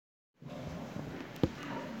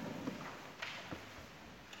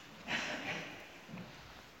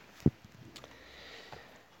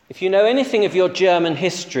If you know anything of your German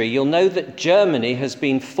history, you'll know that Germany has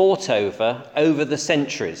been fought over the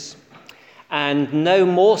centuries, and no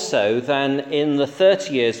more so than in the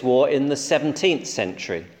 30 Years' War in the 17th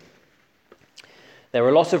century. There were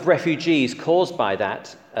a lot of refugees caused by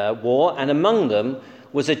that war, and among them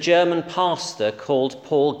was a German pastor called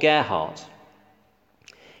Paul Gerhardt.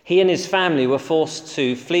 He and his family were forced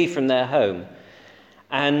to flee from their home,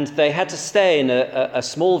 and they had to stay in a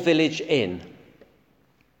small village inn.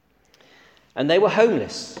 And they were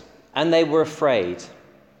homeless, and they were afraid.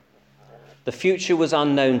 The future was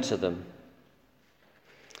unknown to them.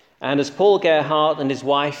 And as Paul Gerhardt and his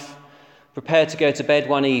wife prepared to go to bed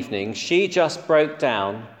one evening, she just broke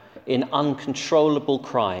down in uncontrollable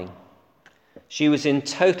crying. She was in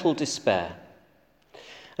total despair.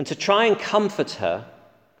 And to try and comfort her,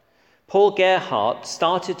 Paul Gerhardt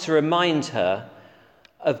started to remind her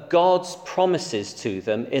of God's promises to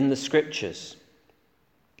them in the Scriptures.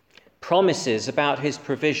 Promises about his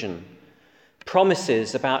provision,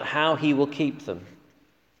 promises about how he will keep them.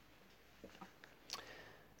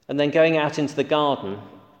 And then going out into the garden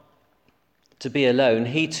to be alone,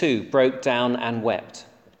 he too broke down and wept.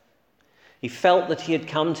 He felt that he had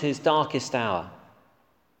come to his darkest hour.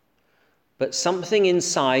 But something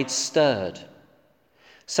inside stirred.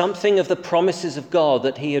 Something of the promises of God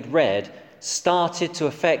that he had read started to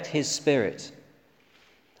affect his spirit.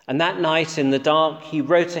 And that night in the dark, he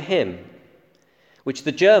wrote a hymn, which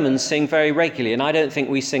the Germans sing very regularly, and I don't think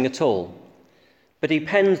we sing at all. But he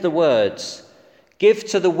penned the words, "Give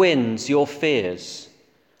to the winds your fears,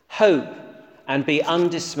 hope and be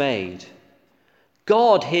undismayed.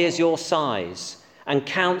 God hears your sighs and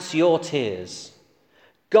counts your tears.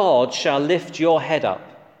 God shall lift your head up.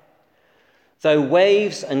 Though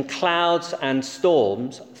waves and clouds and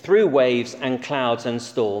storms, through waves and clouds and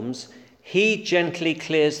storms, he gently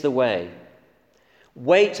clears the way.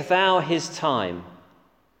 Wait thou his time.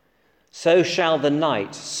 So shall the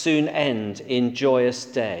night soon end in joyous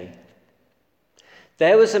day."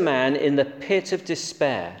 There was a man in the pit of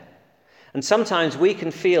despair. And sometimes we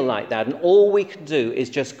can feel like that, and all we can do is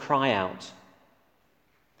just cry out.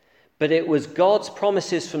 But it was God's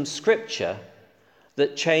promises from Scripture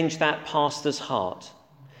that changed that pastor's heart,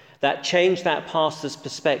 that changed that pastor's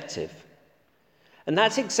perspective. And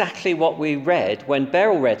that's exactly what we read when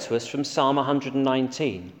Beryl read to us from Psalm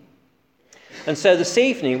 119. And so this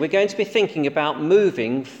evening we're going to be thinking about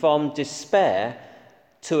moving from despair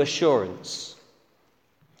to assurance.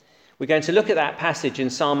 We're going to look at that passage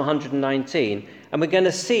in Psalm 119, and we're going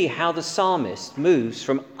to see how the psalmist moves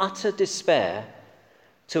from utter despair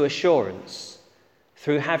to assurance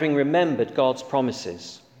through having remembered God's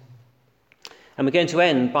promises. And we're going to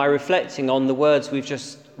end by reflecting on the words we've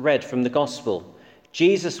just read from the Gospel,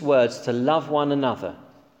 Jesus' words to love one another.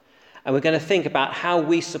 And we're going to think about how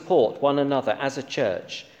we support one another as a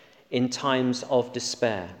church in times of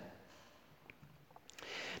despair.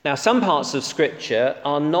 Now, some parts of Scripture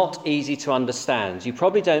are not easy to understand. You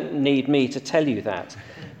probably don't need me to tell you that,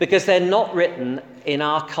 because they're not written in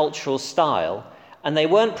our cultural style, and they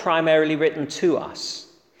weren't primarily written to us.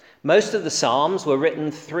 Most of the Psalms were written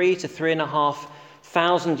 3,000 to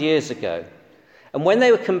 3,500 years ago. And when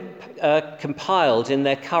they were compiled in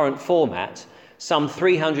their current format, some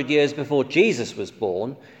 300 years before Jesus was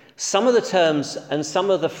born, some of the terms and some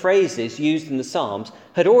of the phrases used in the Psalms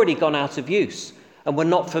had already gone out of use and were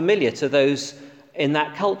not familiar to those in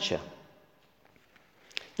that culture.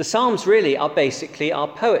 The Psalms really are basically our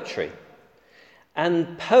poetry.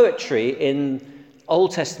 And poetry in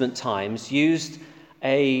Old Testament times used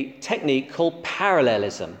a technique called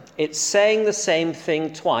parallelism. It's saying the same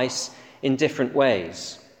thing twice in different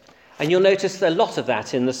ways. And you'll notice a lot of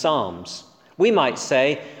that in the Psalms. We might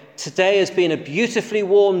say, today has been a beautifully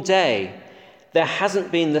warm day. There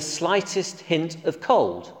hasn't been the slightest hint of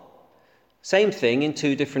cold. Same thing in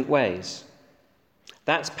two different ways.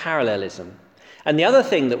 That's parallelism. And the other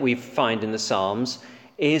thing that we find in the Psalms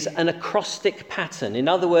is an acrostic pattern. In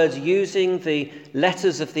other words, using the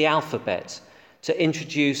letters of the alphabet to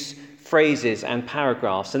introduce phrases and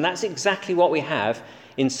paragraphs. And that's exactly what we have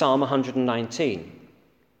in Psalm 119.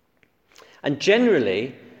 And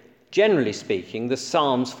generally speaking, the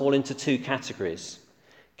Psalms fall into two categories.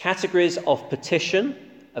 Categories of petition,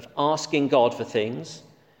 of asking God for things,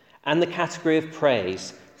 and the category of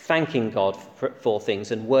praise, thanking God for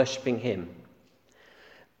things and worshipping him.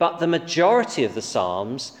 But the majority of the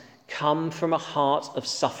Psalms come from a heart of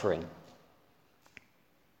suffering.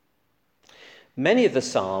 Many of the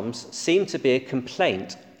Psalms seem to be a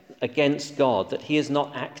complaint against God that he has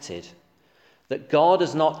not acted, that God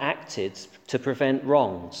has not acted to prevent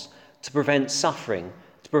wrongs, to prevent suffering,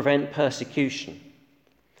 to prevent persecution.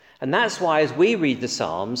 And that's why as we read the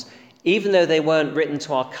Psalms, even though they weren't written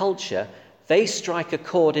to our culture, they strike a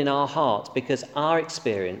chord in our hearts because our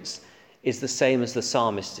experience is the same as the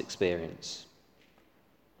psalmist's experience.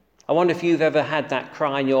 I wonder if you've ever had that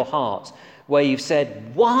cry in your heart where you've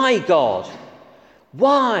said, "Why, God?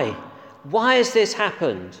 Why? Why has this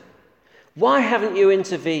happened? Why haven't you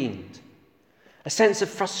intervened?" A sense of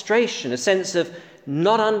frustration, a sense of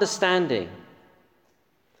not understanding.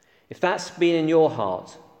 If that's been in your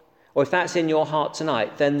heart, or if that's in your heart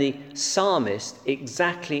tonight, then the psalmist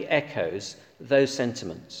exactly echoes those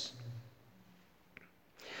sentiments.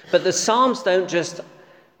 But the Psalms don't just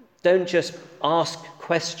ask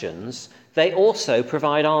questions, they also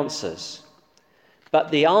provide answers.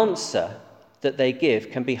 But the answer that they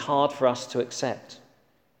give can be hard for us to accept.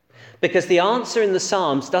 Because the answer in the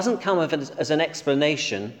Psalms doesn't come as an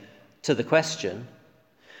explanation to the question.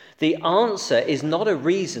 The answer is not a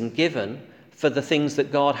reason given for the things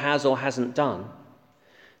that God has or hasn't done.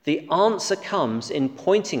 The answer comes in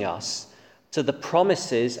pointing us to the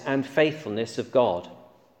promises and faithfulness of God.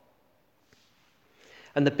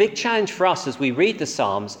 And the big challenge for us as we read the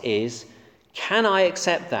Psalms is, can I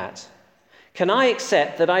accept that? Can I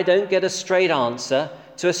accept that I don't get a straight answer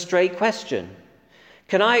to a straight question?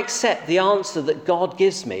 Can I accept the answer that God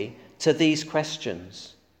gives me to these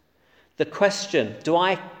questions? The question, do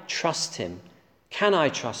I trust him? Can I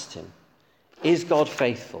trust him? Is God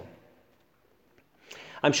faithful?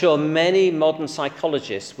 I'm sure many modern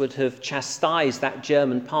psychologists would have chastised that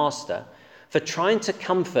German pastor for trying to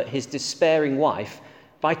comfort his despairing wife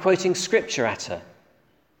by quoting scripture at her.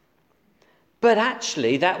 But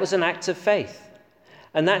actually, that was an act of faith.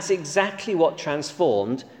 And that's exactly what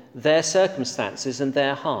transformed their circumstances and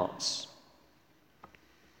their hearts.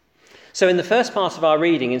 So in the first part of our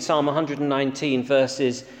reading, in Psalm 119,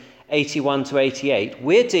 verses 81 to 88,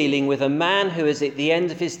 we're dealing with a man who is at the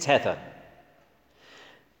end of his tether.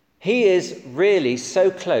 He is really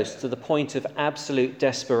so close to the point of absolute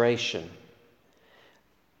desperation.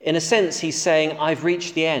 In a sense, he's saying, I've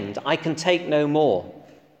reached the end. I can take no more.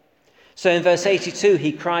 So in verse 82,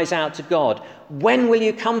 he cries out to God, when will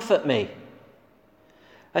you comfort me?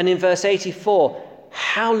 And in verse 84,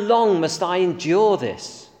 how long must I endure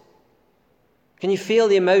this? Can you feel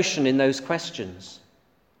the emotion in those questions?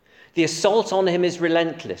 The assault on him is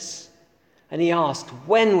relentless. And he asks,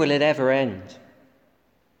 when will it ever end?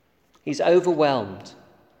 He's overwhelmed,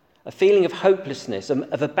 a feeling of hopelessness,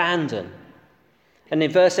 of abandon. And in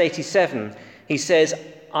verse 87, he says,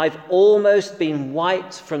 I've almost been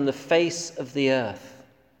wiped from the face of the earth.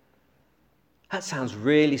 That sounds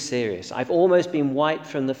really serious. I've almost been wiped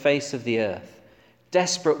from the face of the earth.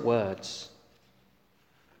 Desperate words.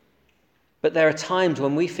 But there are times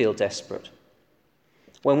when we feel desperate.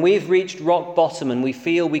 When we've reached rock bottom and we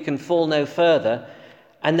feel we can fall no further,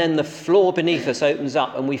 and then the floor beneath us opens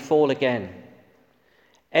up and we fall again.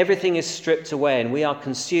 Everything is stripped away and we are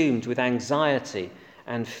consumed with anxiety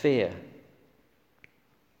and fear.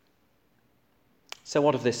 So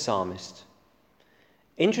what of this psalmist?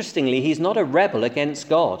 Interestingly, he's not a rebel against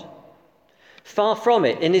God. Far from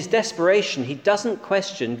it. In his desperation, he doesn't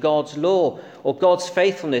question God's law or God's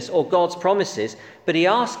faithfulness or God's promises, but he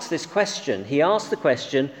asks this question. He asks the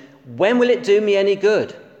question, when will it do me any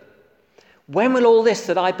good? When will all this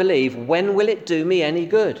that I believe, when will it do me any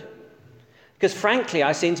good? Because frankly,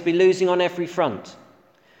 I seem to be losing on every front.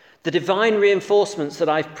 The divine reinforcements that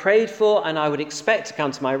I've prayed for and I would expect to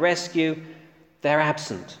come to my rescue, they're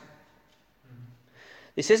absent.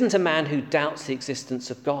 This isn't a man who doubts the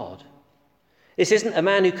existence of God. This isn't a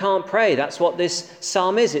man who can't pray. That's what this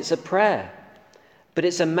psalm is. It's a prayer. But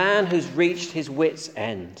it's a man who's reached his wit's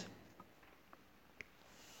end.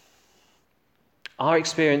 Our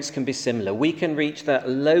experience can be similar. We can reach that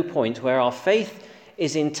low point where our faith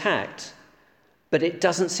is intact, but it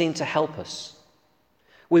doesn't seem to help us.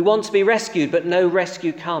 We want to be rescued, but no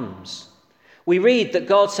rescue comes. We read that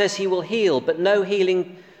God says he will heal, but no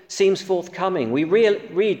healing seems forthcoming. We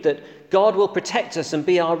read that God will protect us and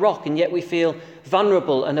be our rock, and yet we feel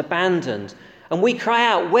vulnerable and abandoned. And we cry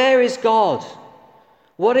out, where is God?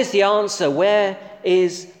 What is the answer? Where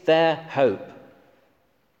is their hope?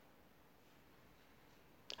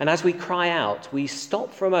 And as we cry out, we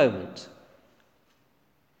stop for a moment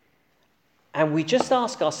and we just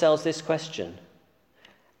ask ourselves this question.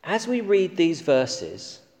 As we read these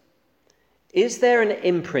verses, is there an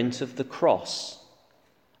imprint of the cross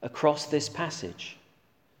across this passage?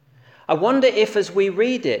 I wonder if as we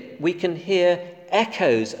read it, we can hear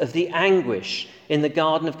echoes of the anguish in the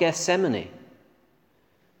Garden of Gethsemane.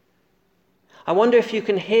 I wonder if you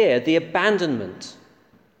can hear the abandonment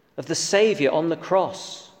of the Saviour on the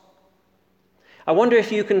cross. I wonder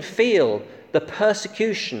if you can feel the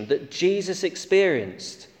persecution that Jesus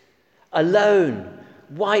experienced, alone,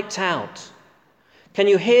 wiped out. Can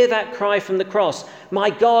you hear that cry from the cross? My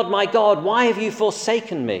God, why have you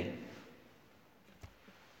forsaken me?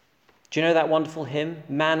 Do you know that wonderful hymn,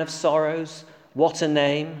 Man of Sorrows, what a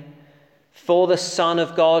name? For the Son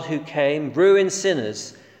of God who came, ruined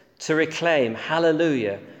sinners to reclaim.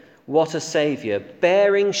 Hallelujah, what a Saviour,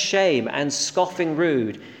 bearing shame and scoffing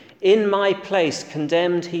rude. In my place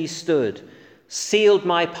condemned he stood, sealed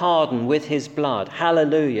my pardon with his blood.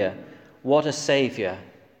 Hallelujah, what a Saviour.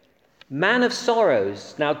 Man of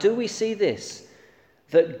sorrows. Now, do we see this?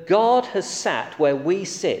 That God has sat where we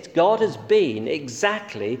sit. God has been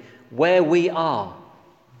exactly where we are.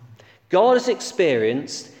 God has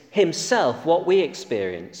experienced himself what we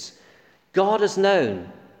experience. God has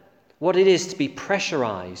known what it is to be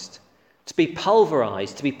pressurized, to be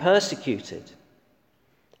pulverized, to be persecuted.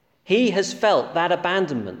 He has felt that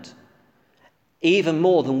abandonment even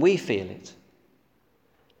more than we feel it.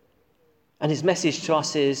 And his message to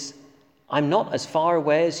us is, I'm not as far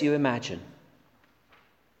away as you imagine.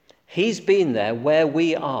 He's been there where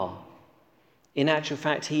we are. In actual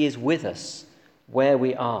fact, he is with us where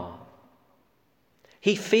we are.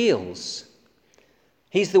 He feels.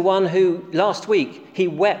 He's the one who, last week, he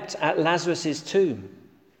wept at Lazarus' tomb.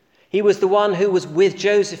 He was the one who was with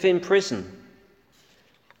Joseph in prison.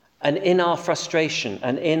 And in our frustration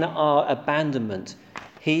and in our abandonment,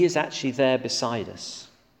 he is actually there beside us.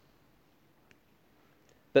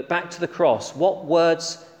 But back to the cross, what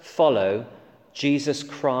words follow Jesus'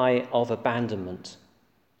 cry of abandonment?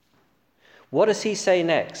 What does he say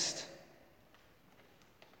next?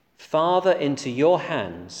 Father, into your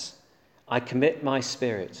hands I commit my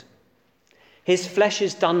spirit. His flesh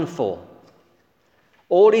is done for.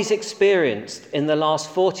 All he's experienced in the last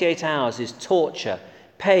 48 hours is torture,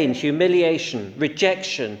 pain, humiliation,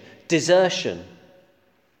 rejection, desertion.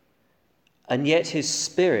 And yet his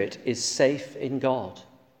spirit is safe in God.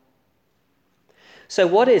 So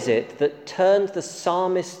what is it that turned the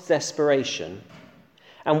psalmist's desperation,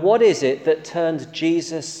 and what is it that turned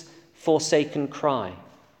Jesus' forsaken cry?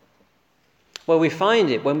 Well, we find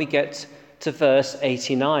it when we get to verse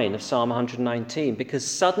 89 of Psalm 119, because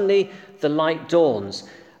suddenly the light dawns,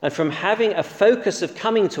 and from having a focus of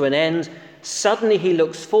coming to an end, suddenly he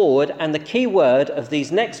looks forward, and the key word of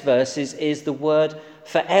these next verses is the word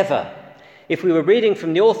forever. If we were reading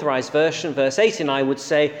from the Authorized Version, verse 89 would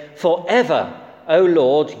say, forever, O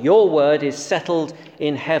Lord, your word is settled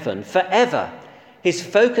in heaven. Forever. His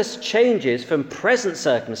focus changes from present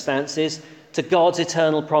circumstances to God's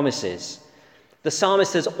eternal promises. The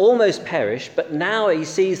psalmist has almost perished, but now he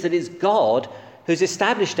sees that it's God who's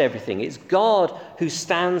established everything. It's God who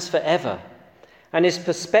stands forever. And his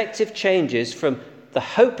perspective changes from the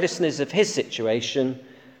hopelessness of his situation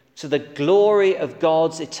to the glory of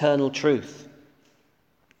God's eternal truth.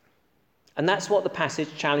 And that's what the passage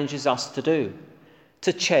challenges us to do,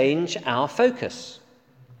 to change our focus.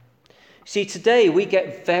 See, today we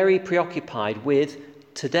get very preoccupied with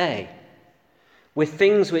today, with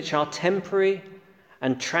things which are temporary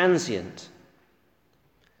and transient.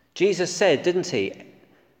 Jesus said, didn't he?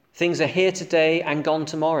 Things are here today and gone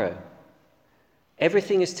tomorrow.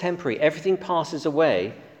 Everything is temporary. Everything passes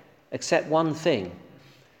away except one thing.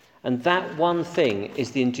 And that one thing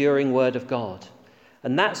is the enduring word of God.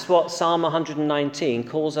 And that's what Psalm 119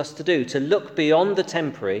 calls us to do, to look beyond the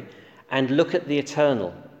temporary and look at the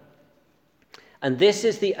eternal. And this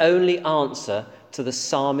is the only answer to the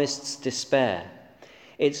psalmist's despair.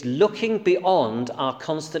 It's looking beyond our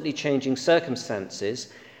constantly changing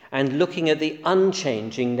circumstances and looking at the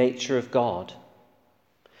unchanging nature of God.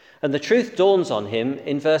 And the truth dawns on him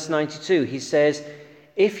in verse 92. He says,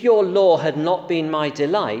 if your law had not been my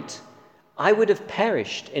delight, I would have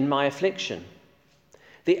perished in my affliction.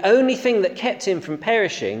 The only thing that kept him from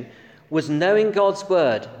perishing was knowing God's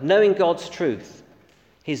word, knowing God's truth,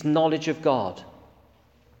 his knowledge of God.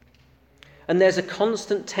 And there's a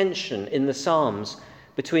constant tension in the Psalms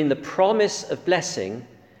between the promise of blessing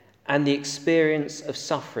and the experience of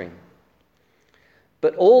suffering.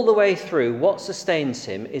 But all the way through, what sustains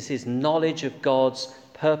him is his knowledge of God's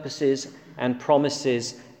purposes and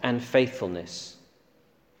promises and faithfulness.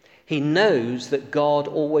 He knows that God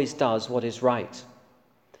always does what is right.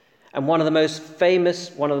 And one of the most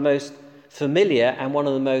famous, one of the most familiar, and one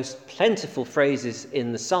of the most plentiful phrases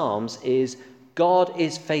in the Psalms is, God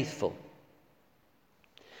is faithful.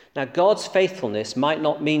 Now, God's faithfulness might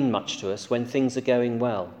not mean much to us when things are going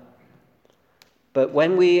well. But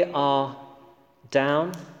when we are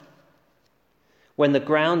down, when the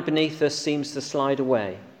ground beneath us seems to slide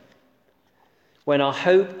away, when our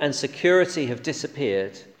hope and security have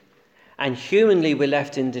disappeared and humanly we're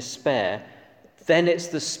left in despair, then it's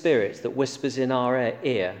the Spirit that whispers in our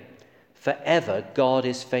ear, "Forever God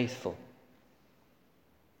is faithful."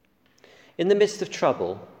 In the midst of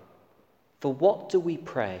trouble, for what do we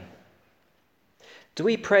pray? Do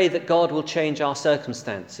we pray that God will change our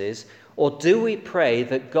circumstances, or do we pray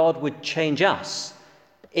that God would change us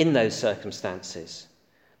in those circumstances?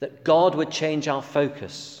 That God would change our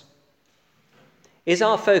focus? Is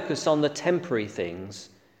our focus on the temporary things,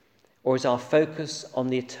 or is our focus on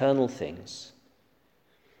the eternal things?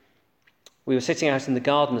 We were sitting out in the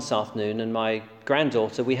garden this afternoon, and my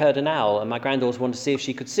granddaughter, we heard an owl, and my granddaughter wanted to see if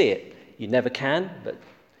she could see it. You never can, but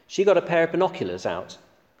she got a pair of binoculars out.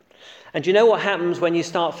 And you know what happens when you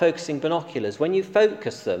start focusing binoculars? When you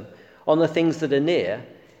focus them on the things that are near,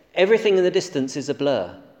 everything in the distance is a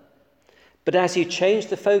blur. But as you change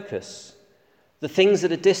the focus, the things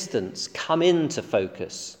at a distance come into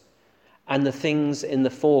focus, and the things in the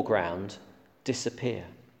foreground disappear.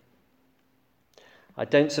 I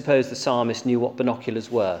don't suppose the psalmist knew what binoculars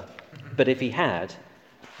were, but if he had,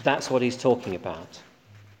 that's what he's talking about.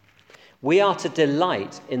 We are to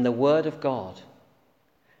delight in the word of God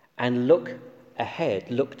and look ahead,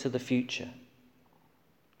 look to the future.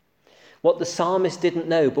 What the psalmist didn't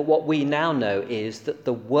know, but what we now know, is that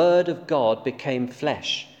the word of God became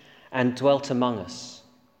flesh and dwelt among us.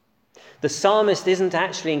 The psalmist isn't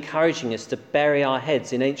actually encouraging us to bury our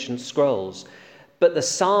heads in ancient scrolls, but the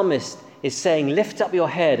psalmist is saying, lift up your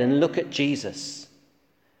head and look at Jesus.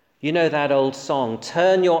 You know that old song,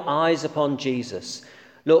 turn your eyes upon Jesus,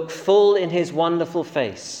 look full in his wonderful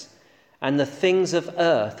face, and the things of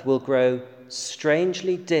earth will grow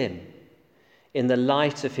strangely dim in the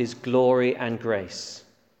light of his glory and grace.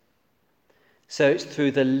 So it's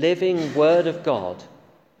through the living word of God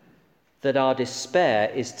that our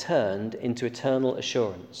despair is turned into eternal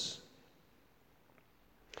assurance.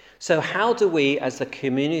 So how do we, as the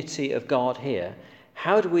community of God here,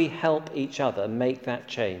 how do we help each other make that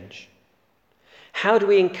change? How do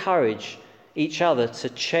we encourage each other to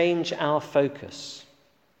change our focus?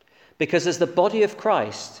 Because as the body of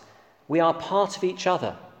Christ, we are part of each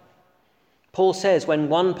other. Paul says when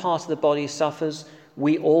one part of the body suffers,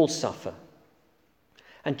 we all suffer.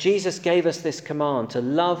 And Jesus gave us this command to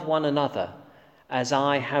love one another as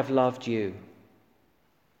I have loved you.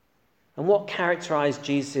 And what characterized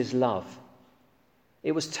Jesus' love?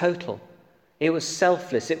 It was total. It was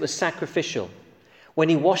selfless. It was sacrificial. When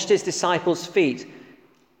he washed his disciples' feet,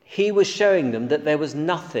 he was showing them that there was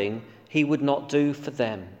nothing he would not do for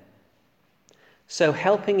them. So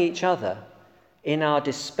helping each other in our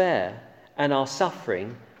despair and our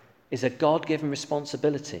suffering is a God-given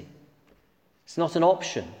responsibility. It's not an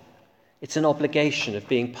option. It's an obligation of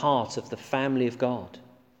being part of the family of God.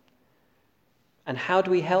 And how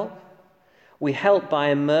do we help? We help by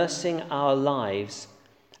immersing our lives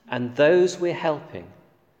and those we're helping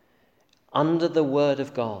under the word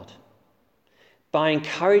of God, by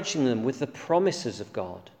encouraging them with the promises of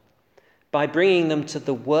God, by bringing them to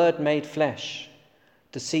the word made flesh,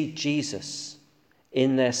 to see Jesus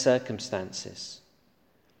in their circumstances.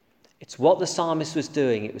 It's what the psalmist was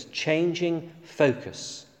doing. It was changing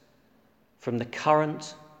focus from the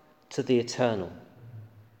current to the eternal.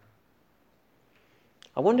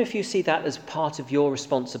 I wonder if you see that as part of your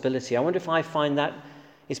responsibility. I wonder if I find that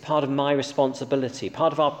is part of my responsibility,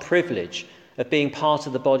 part of our privilege of being part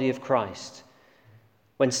of the body of Christ.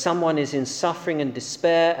 When someone is in suffering and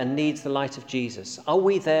despair and needs the light of Jesus, are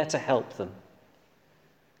we there to help them?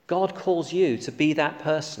 God calls you to be that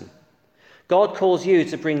person. God calls you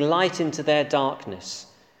to bring light into their darkness,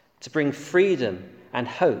 to bring freedom and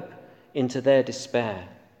hope into their despair,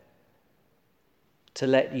 to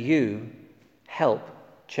let you help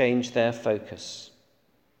change their focus.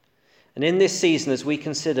 And in this season, as we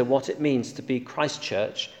consider what it means to be Christ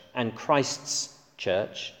Church and Christ's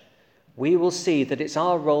church, we will see that it's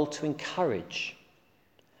our role to encourage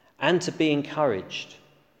and to be encouraged,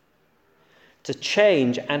 to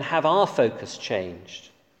change and have our focus changed,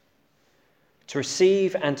 to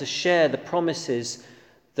receive and to share the promises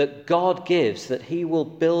that God gives, that he will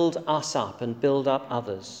build us up and build up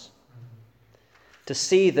others, to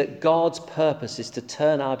see that God's purpose is to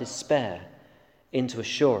turn our despair into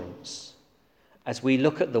assurance as we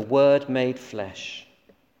look at the word made flesh.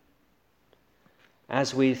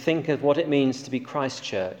 As we think of what it means to be Christ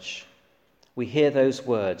Church, we hear those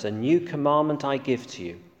words, "A new commandment I give to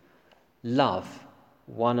you, love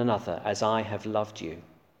one another as I have loved you."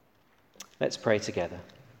 Let's pray together.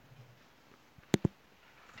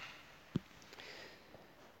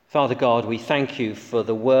 Father God, we thank you for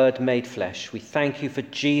the Word made flesh. We thank you for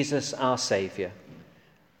Jesus, our Saviour.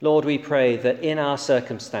 Lord, we pray that in our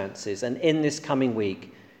circumstances and in this coming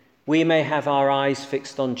week, we may have our eyes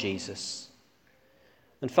fixed on Jesus.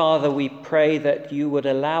 And Father, we pray that you would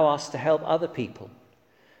allow us to help other people,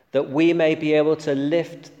 that we may be able to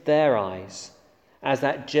lift their eyes, as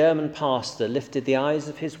that German pastor lifted the eyes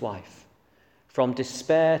of his wife, from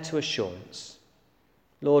despair to assurance.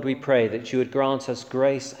 Lord, we pray that you would grant us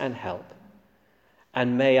grace and help,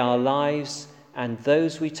 and may our lives and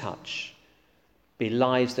those we touch be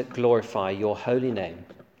lives that glorify your holy name.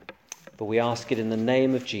 For we ask it in the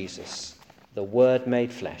name of Jesus, the Word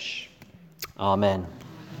made flesh. Amen.